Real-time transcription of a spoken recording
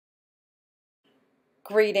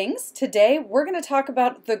Greetings. Today we're going to talk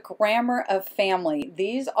about the grammar of family.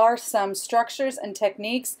 These are some structures and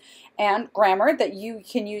techniques and grammar that you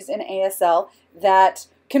can use in ASL that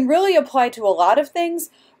can really apply to a lot of things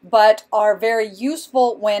but are very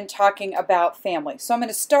useful when talking about family. So I'm going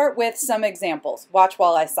to start with some examples. Watch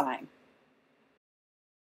while I sign.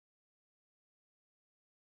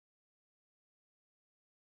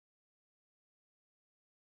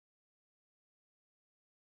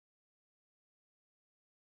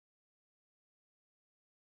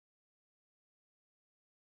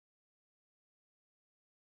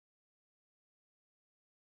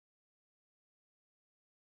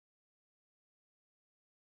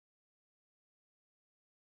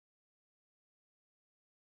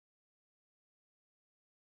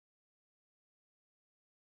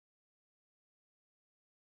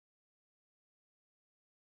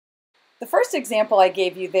 The first example I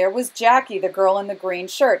gave you there was Jackie, the girl in the green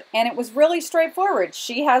shirt, and it was really straightforward.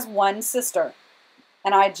 She has one sister,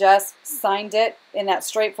 and I just signed it in that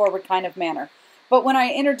straightforward kind of manner. But when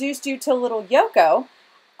I introduced you to little Yoko,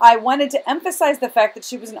 I wanted to emphasize the fact that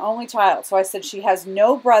she was an only child. So I said she has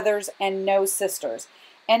no brothers and no sisters.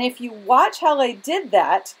 And if you watch how I did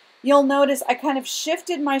that, you'll notice I kind of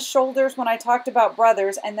shifted my shoulders when I talked about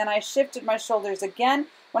brothers, and then I shifted my shoulders again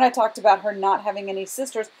when I talked about her not having any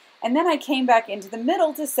sisters. And then I came back into the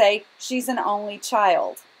middle to say she's an only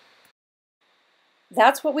child.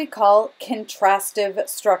 That's what we call contrastive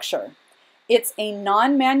structure. It's a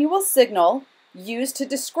non-manual signal used to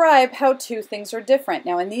describe how two things are different.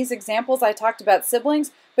 Now in these examples I talked about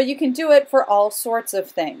siblings, but you can do it for all sorts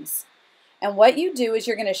of things. And what you do is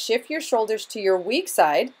you're going to shift your shoulders to your weak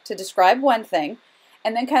side to describe one thing,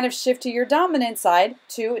 and then kind of shift to your dominant side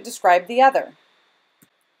to describe the other.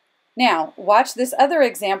 Now, watch this other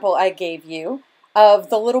example I gave you of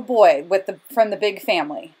the little boy from the big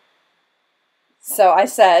family. So I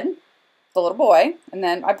said, the little boy, and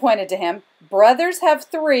then I pointed to him, brothers have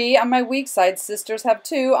 3 on my weak side, sisters have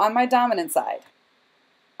 2 on my dominant side.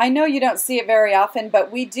 I know you don't see it very often, but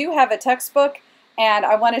we do have a textbook, and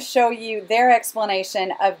I want to show you their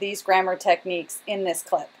explanation of these grammar techniques in this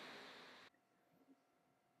clip.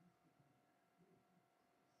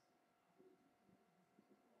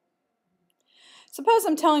 Suppose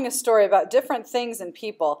I'm telling a story about different things and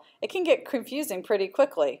people. It can get confusing pretty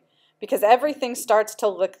quickly because everything starts to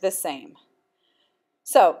look the same.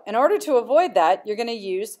 So, in order to avoid that, you're going to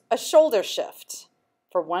use a shoulder shift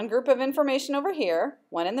for one group of information over here,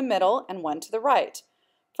 one in the middle, and one to the right.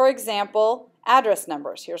 For example, address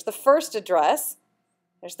numbers. Here's the first address,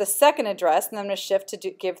 there's the second address, and then I'm going to shift to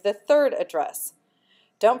give the third address.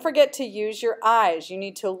 Don't forget to use your eyes. You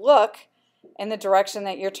need to look in the direction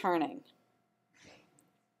that you're turning.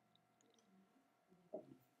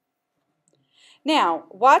 Now,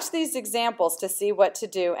 watch these examples to see what to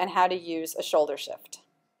do and how to use a shoulder shift.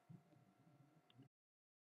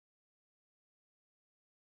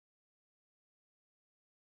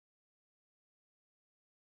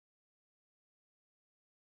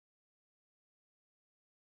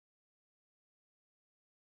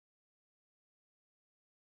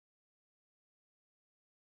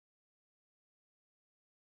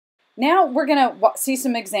 Now we're going to see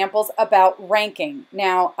some examples about ranking.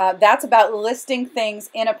 Now that's about listing things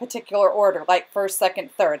in a particular order, like first, second,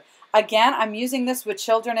 third. Again, I'm using this with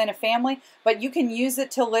children in a family, but you can use it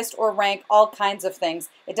to list or rank all kinds of things.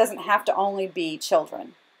 It doesn't have to only be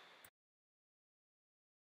children.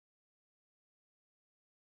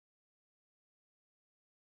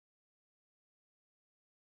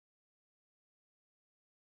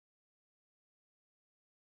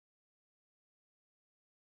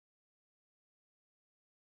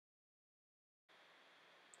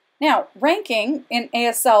 Now, ranking in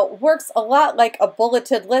ASL works a lot like a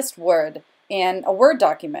bulleted list word in a Word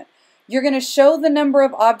document. You're going to show the number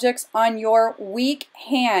of objects on your weak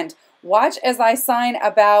hand. Watch as I sign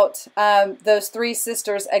about those 3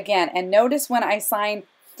 sisters again. And notice when I sign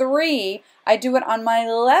 3, I do it on my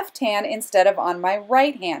left hand instead of on my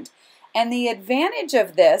right hand. And the advantage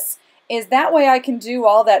of this is that way I can do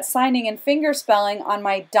all that signing and finger spelling on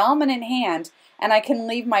my dominant hand, and I can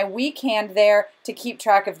leave my weak hand there to keep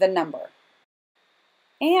track of the number.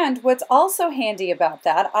 And what's also handy about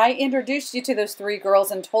that, I introduced you to those 3 girls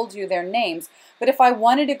and told you their names, but if I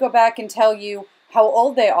wanted to go back and tell you how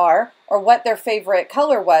old they are or what their favorite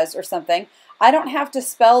color was or something, I don't have to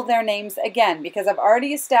spell their names again because I've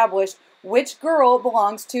already established which girl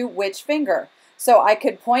belongs to which finger. So I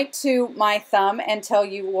could point to my thumb and tell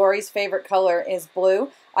you Lori's favorite color is blue.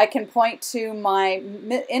 I can point to my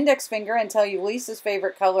index finger and tell you Lisa's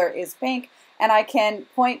favorite color is pink. And I can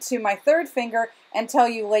point to my third finger and tell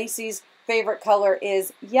you Lacey's favorite color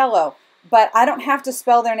is yellow. But I don't have to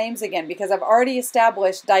spell their names again because I've already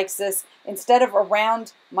established Deixis. Instead of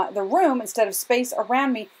around the room, instead of space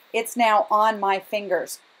around me, it's now on my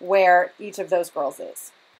fingers where each of those girls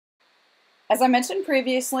is. As I mentioned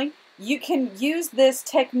previously, you can use this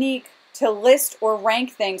technique to list or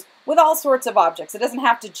rank things with all sorts of objects. It doesn't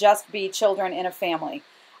have to just be children in a family.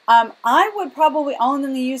 I would probably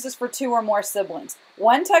only use this for 2 or more siblings.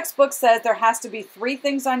 One textbook says there has to be 3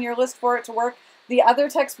 things on your list for it to work. The other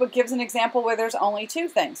textbook gives an example where there's only 2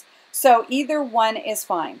 things. So either one is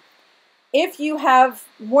fine. If you have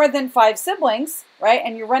more than 5 siblings, right,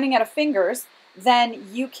 and you're running out of fingers, then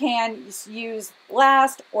you can use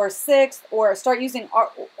last or sixth or start using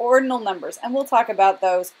ordinal numbers. And we'll talk about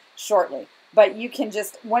those shortly. But you can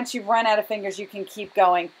just, once you run out of fingers, you can keep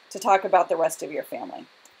going to talk about the rest of your family.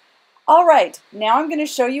 All right, now I'm going to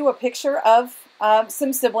show you a picture of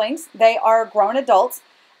some siblings. They are grown adults.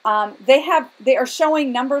 They are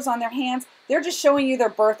showing numbers on their hands. They're just showing you their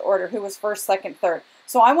birth order, who was first, second, third.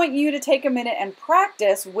 So I want you to take a minute and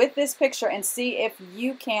practice with this picture and see if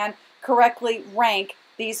you can correctly rank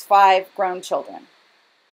these 5 grown children.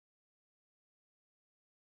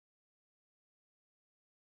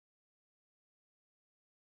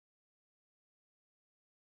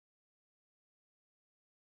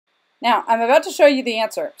 Now, I'm about to show you the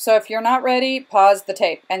answer. So if you're not ready, pause the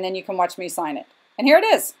tape, and then you can watch me sign it. And here it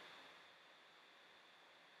is.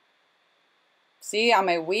 See, on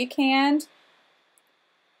my weak hand,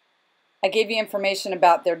 I gave you information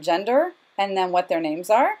about their gender and then what their names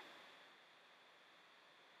are.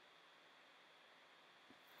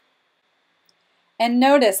 And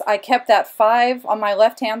notice I kept that 5 on my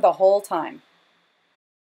left hand the whole time.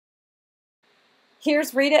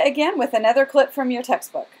 Here's Rita again with another clip from your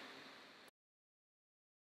textbook.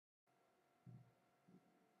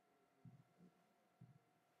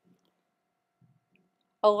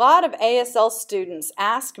 A lot of ASL students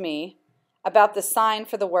ask me about the sign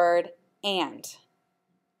for the word and.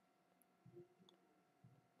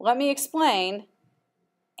 Let me explain.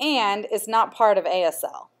 And is not part of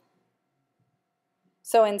ASL.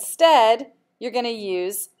 So instead, you're going to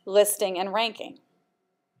use listing and ranking.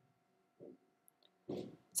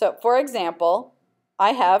 So for example,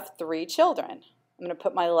 I have 3 children. I'm going to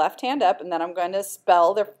put my left hand up and then I'm going to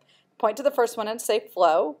point to the first one and say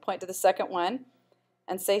Flo, point to the second one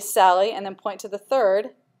and say Sally, and then point to the third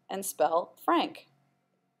and spell Frank.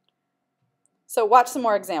 So watch some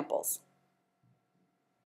more examples.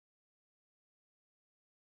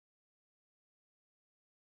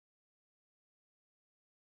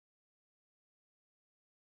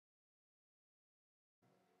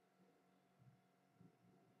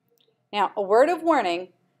 Now, a word of warning,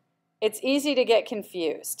 it's easy to get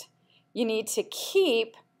confused. You need to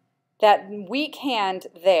keep that weak hand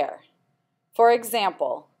there. For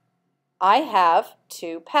example, I have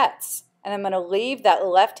 2 pets, and I'm going to leave that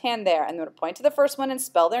left hand there. I'm going to point to the first one and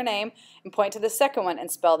spell their name, and point to the second one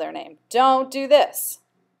and spell their name. Don't do this.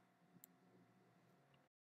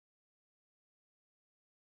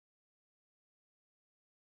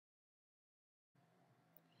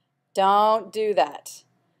 Don't do that.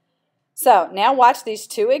 So now watch these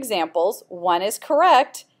 2 examples. One is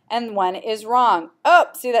correct and one is wrong. Oh,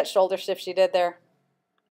 see that shoulder shift she did there?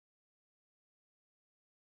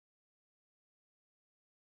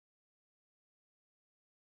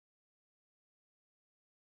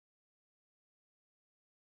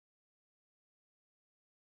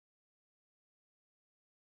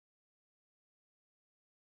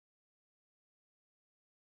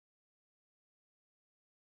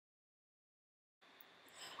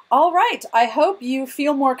 All right, I hope you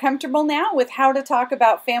feel more comfortable now with how to talk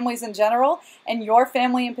about families in general and your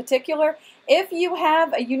family in particular. If you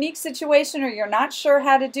have a unique situation or you're not sure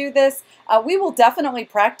how to do this, we will definitely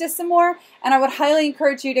practice some more, and I would highly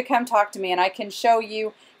encourage you to come talk to me and I can show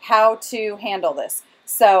you how to handle this.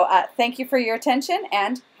 So thank you for your attention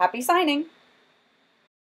and happy signing.